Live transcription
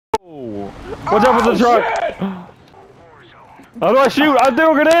Watch out for the truck. Shit! How do I shoot? I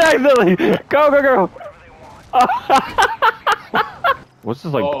threw a grenade accidentally. Go. What's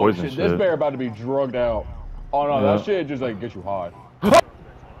this like poison shit? This bear about to be drugged out. Oh no, that shit just like gets you high.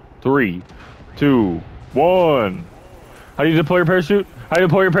 3, 2, 1. How do you deploy your parachute? How do you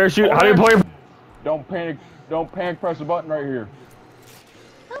deploy your parachute? How do you deploy your... Don't panic press the button right here.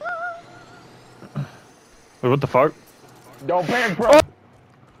 Wait, what the fuck? Don't panic press.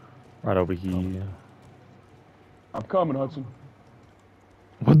 Right over here. I'm coming, Hudson.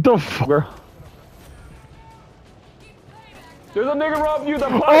 What the fuck? There's a nigga robbing you.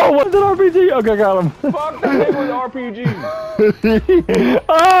 Oh, what's an RPG? Okay, got him. Fuck that nigga with RPG.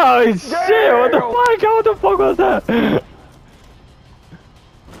 Oh shit! What the fuck? What the fuck was that?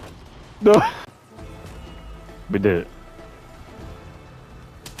 No. We did it.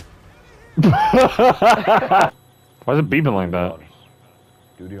 Why is it beeping like that?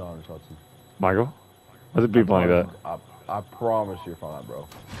 Do the honors, Hudson. Michael? Why is it beeping like that? I promise you're fine, bro.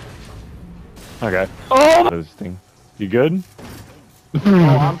 Okay. Oh! This thing. You good? Oh,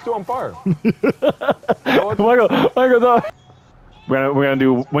 I'm still on fire. Michael, no. We're gonna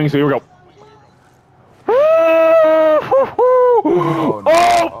do wings, so here we go.